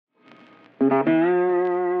Back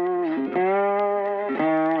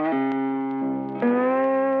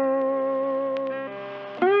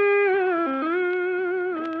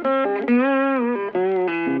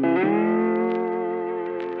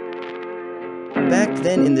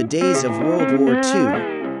then in the days of World War II,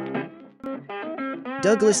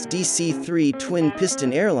 Douglas DC-3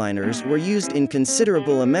 twin-piston airliners were used in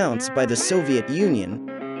considerable amounts by the Soviet Union,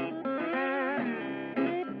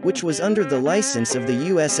 which was under the license of the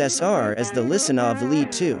USSR as the Ilyushin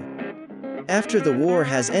Il-12. After the war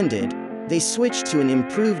has ended, they switched to an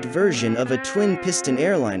improved version of a twin-piston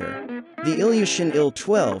airliner, the Ilyushin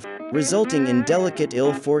Il-12, resulting in delicate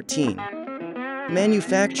Il-14.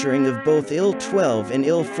 Manufacturing of both Il-12 and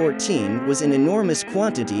Il-14 was in enormous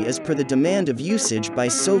quantity as per the demand of usage by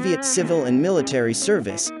Soviet civil and military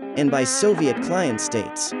service, and by Soviet client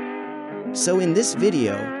states. So in this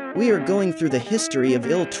video, we are going through the history of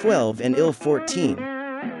Il-12 and Il-14.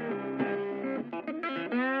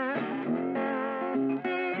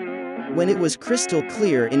 When it was crystal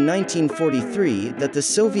clear in 1943 that the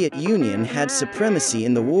Soviet Union had supremacy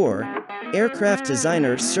in the war, aircraft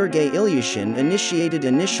designer Sergei Ilyushin initiated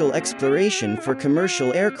initial exploration for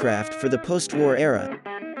commercial aircraft for the post-war era.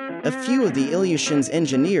 A few of the Ilyushin's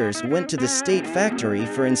engineers went to the state factory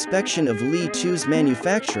for inspection of Il-2's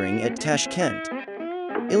manufacturing at Tashkent.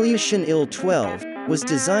 Ilyushin Il-12 was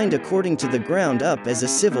designed according to the ground up as a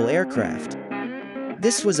civil aircraft.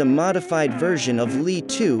 This was a modified version of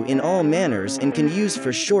Il-2 in all manners and can use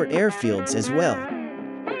for short airfields as well.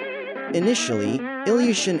 Initially,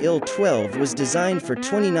 Ilyushin Il-12 was designed for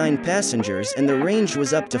 29 passengers and the range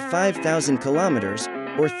was up to 5,000 kilometers,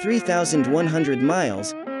 or 3,100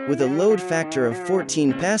 miles, with a load factor of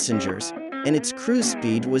 14 passengers, and its cruise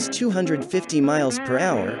speed was 250 miles per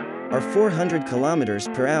hour, or 400 kilometers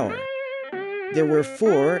per hour. There were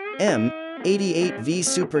 4 M88V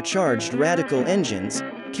supercharged radical engines,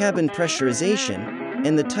 cabin pressurization,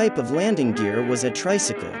 and the type of landing gear was a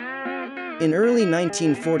tricycle. In early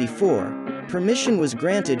 1944, permission was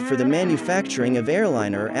granted for the manufacturing of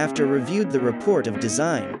airliner after reviewed the report of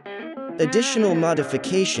design. Additional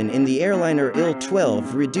modification in the airliner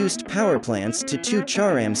Il-12 reduced power plants to 2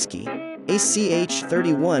 Charamsky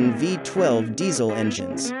ACH-31 V12 diesel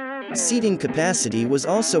engines. Seating capacity was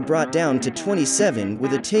also brought down to 27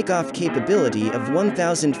 with a takeoff capability of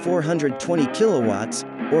 1,420 kilowatts,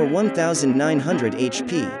 or 1,900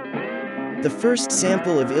 HP. The first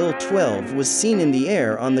sample of Il-12 was seen in the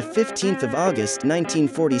air on the 15th of August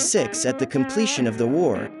 1946 at the completion of the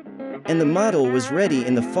war, and the model was ready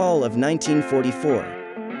in the fall of 1944.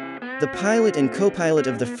 The pilot and co-pilot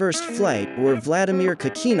of the first flight were Vladimir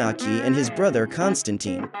Kakinaki and his brother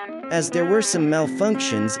Konstantin, as there were some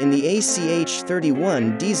malfunctions in the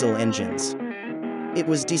ACH-31 diesel engines. It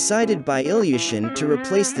was decided by Ilyushin to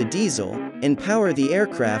replace the diesel and power the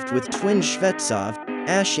aircraft with twin Shvetsov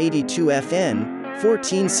ASH-82FN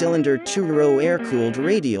 14-cylinder 2-row air-cooled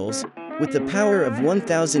radials with the power of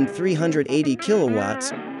 1,380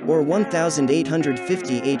 kilowatts, or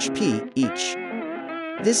 1,850 HP each.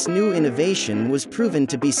 This new innovation was proven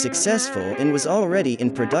to be successful and was already in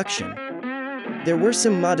production. There were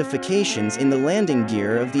some modifications in the landing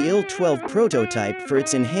gear of the Il-12 prototype for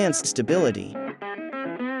its enhanced stability.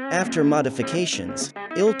 After modifications,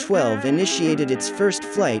 Il-12 initiated its first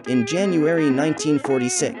flight in January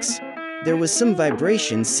 1946. There was some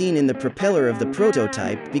vibration seen in the propeller of the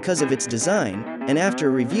prototype because of its design, and after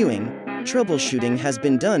reviewing, troubleshooting has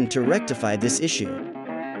been done to rectify this issue.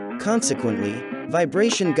 Consequently,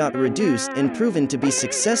 vibration got reduced and proven to be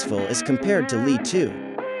successful as compared to Il-2.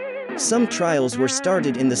 Some trials were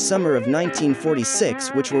started in the summer of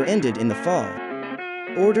 1946 which were ended in the fall.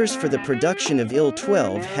 Orders for the production of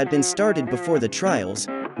Il-12 had been started before the trials,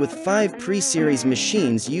 with 5 pre-series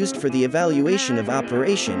machines used for the evaluation of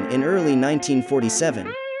operation in early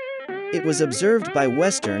 1947. It was observed by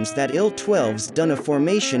Westerns that Il-12's done a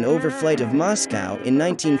formation overflight of Moscow in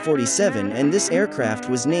 1947 and this aircraft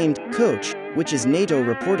was named Coach, which is NATO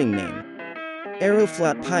reporting name.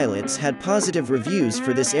 Aeroflot pilots had positive reviews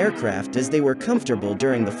for this aircraft as they were comfortable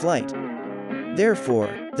during the flight. Therefore,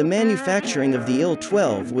 the manufacturing of the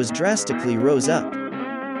Il-12 was drastically rose up.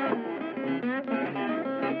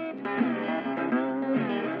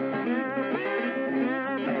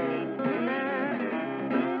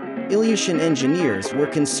 Ilyushin engineers were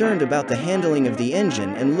concerned about the handling of the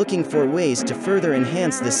engine and looking for ways to further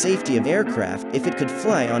enhance the safety of aircraft if it could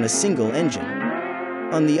fly on a single engine.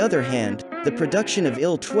 On the other hand, the production of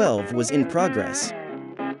Il-12 was in progress.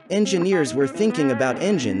 Engineers were thinking about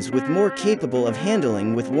engines with more capable of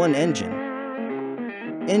handling with one engine.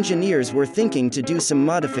 Engineers were thinking to do some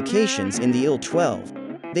modifications in the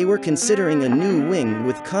Il-12. They were considering a new wing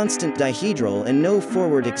with constant dihedral and no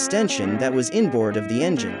forward extension that was inboard of the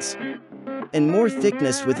engines, and more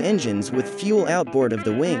thickness with engines with fuel outboard of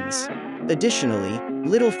the wings. Additionally,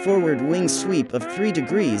 little forward wing sweep of 3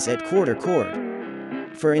 degrees at quarter chord.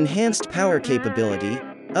 For enhanced power capability,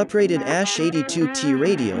 uprated ASH82T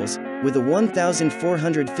radials, with a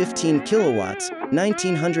 1,415 kilowatts,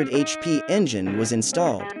 1900 HP engine was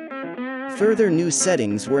installed. Further new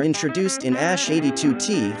settings were introduced in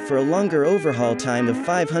ASH82T for a longer overhaul time of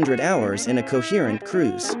 500 hours and a coherent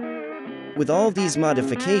cruise. With all these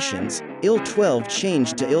modifications, IL-12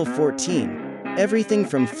 changed to IL-14. Everything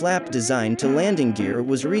from flap design to landing gear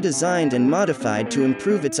was redesigned and modified to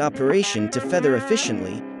improve its operation to feather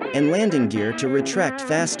efficiently, and landing gear to retract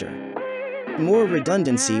faster. More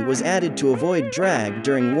redundancy was added to avoid drag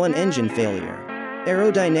during one engine failure.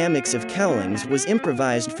 Aerodynamics of cowlings was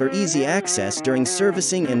improvised for easy access during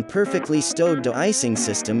servicing and perfectly stowed de-icing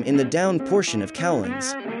system in the down portion of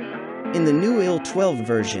cowlings. In the new IL-12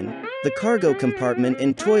 version, the cargo compartment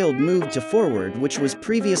entoiled moved to forward, which was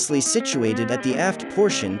previously situated at the aft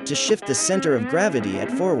portion, to shift the center of gravity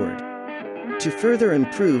at forward. To further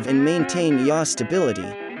improve and maintain yaw stability,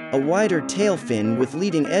 a wider tail fin with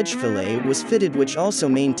leading edge fillet was fitted, which also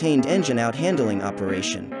maintained engine out-handling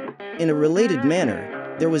operation. In a related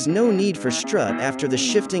manner, there was no need for strut after the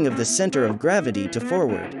shifting of the center of gravity to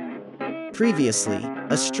forward. Previously,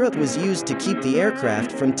 a strut was used to keep the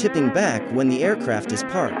aircraft from tipping back when the aircraft is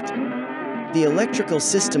parked. The electrical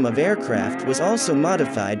system of aircraft was also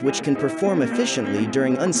modified, which can perform efficiently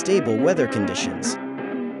during unstable weather conditions.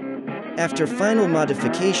 After final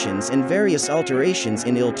modifications and various alterations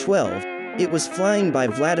in IL-12, it was flying by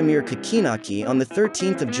Vladimir Kakinaki on the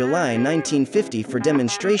 13th of July 1950 for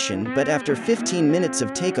demonstration, but after 15 minutes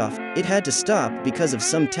of takeoff, it had to stop because of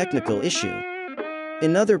some technical issue.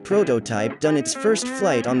 Another prototype done its first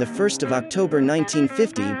flight on the 1st of October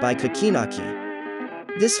 1950 by Kakinaki.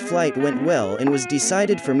 This flight went well and was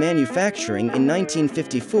decided for manufacturing in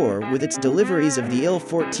 1954 with its deliveries of the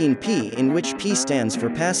IL-14P, in which P stands for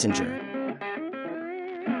passenger.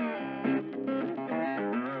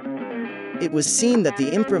 It was seen that the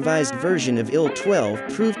improvised version of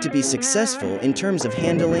IL-12 proved to be successful in terms of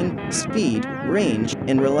handling, speed, range,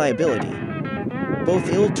 and reliability.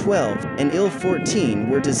 Both IL-12 and IL-14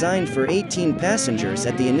 were designed for 18 passengers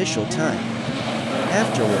at the initial time.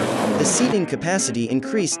 Afterward, the seating capacity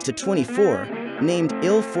increased to 24, named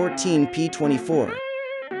IL-14P24.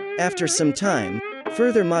 After some time,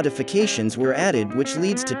 further modifications were added, which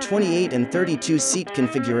leads to 28 and 32 seat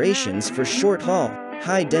configurations for short-haul,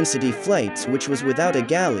 high-density flights, which was without a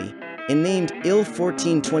galley, and named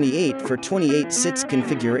IL-1428 for 28 sits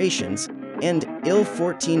configurations, and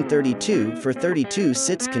IL-1432 for 32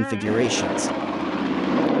 sits configurations.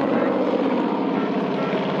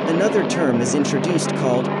 Another term is introduced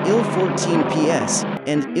called IL-14PS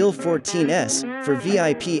and IL-14S for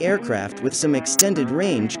VIP aircraft with some extended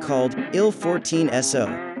range, called IL-14SO.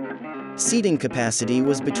 Seating capacity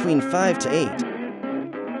was between 5 to 8.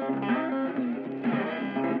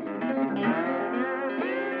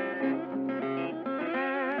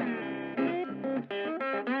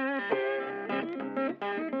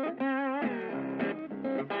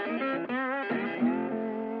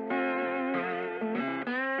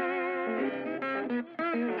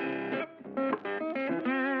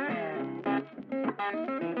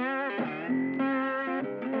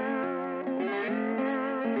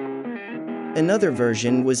 Another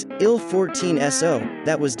version was IL-14SO,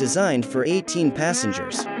 that was designed for 18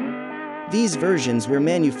 passengers. These versions were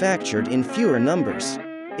manufactured in fewer numbers.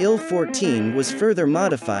 IL-14 was further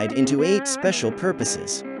modified into 8 special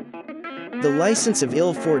purposes. The license of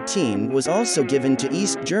IL-14 was also given to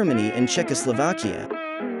East Germany and Czechoslovakia.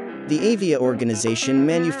 The Avia organization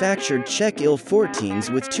manufactured Czech IL-14s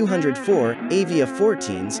with 204 Avia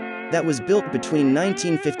 14s that was built between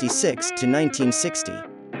 1956 to 1960.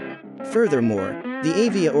 Furthermore, the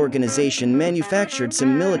Avia organization manufactured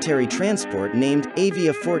some military transport named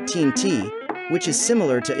Avia 14T, which is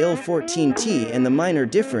similar to IL-14T, and the minor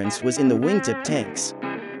difference was in the wingtip tanks.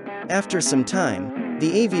 After some time,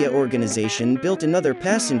 the Avia organization built another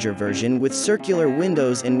passenger version with circular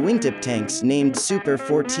windows and wingtip tanks named Super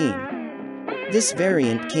 14. This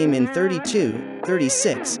variant came in 32,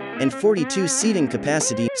 36, and 42 seating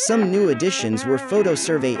capacity. Some new additions were photo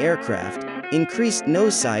survey aircraft, increased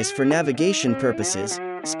nose size for navigation purposes,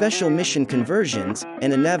 special mission conversions,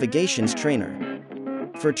 and a navigations trainer.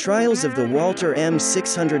 For trials of the Walter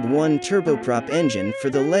M601 turboprop engine for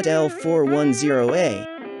the LET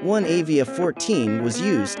L410A, one Avia 14 was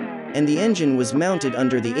used, and the engine was mounted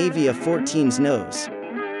under the Avia 14's nose.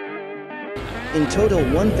 In total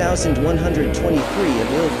 1,123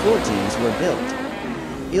 of IL-14s were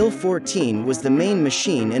built. IL-14 was the main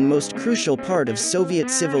machine and most crucial part of Soviet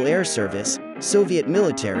Civil Air Service, Soviet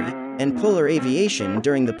military, and polar aviation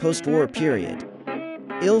during the post-war period.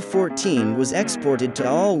 IL-14 was exported to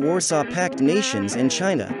all Warsaw Pact nations and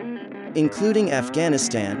China, including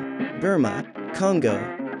Afghanistan, Burma, Congo,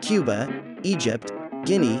 Cuba, Egypt,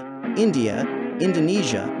 Guinea, India,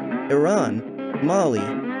 Indonesia, Iran, Mali,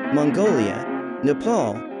 Mongolia,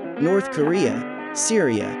 Nepal, North Korea,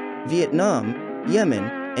 Syria, Vietnam, Yemen,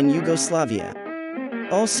 and Yugoslavia.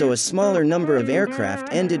 Also, a smaller number of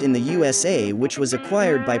aircraft ended in the USA, which was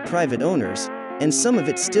acquired by private owners, and some of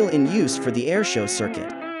it still in use for the airshow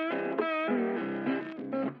circuit.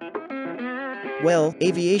 Well,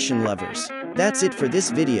 aviation lovers, that's it for this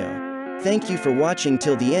video. Thank you for watching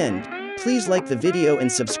till the end. Please like the video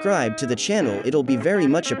and subscribe to the channel, it'll be very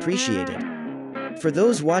much appreciated. For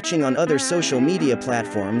those watching on other social media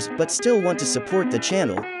platforms but still want to support the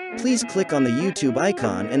channel, please click on the YouTube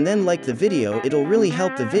icon and then like the video, it'll really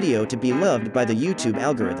help the video to be loved by the YouTube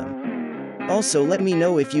algorithm. Also, let me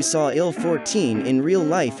know if you saw IL-14 in real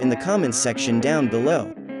life in the comments section down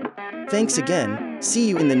below. Thanks again, see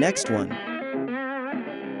you in the next one.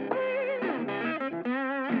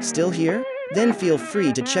 Still here? Then feel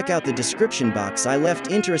free to check out the description box, I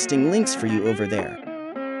left interesting links for you over there.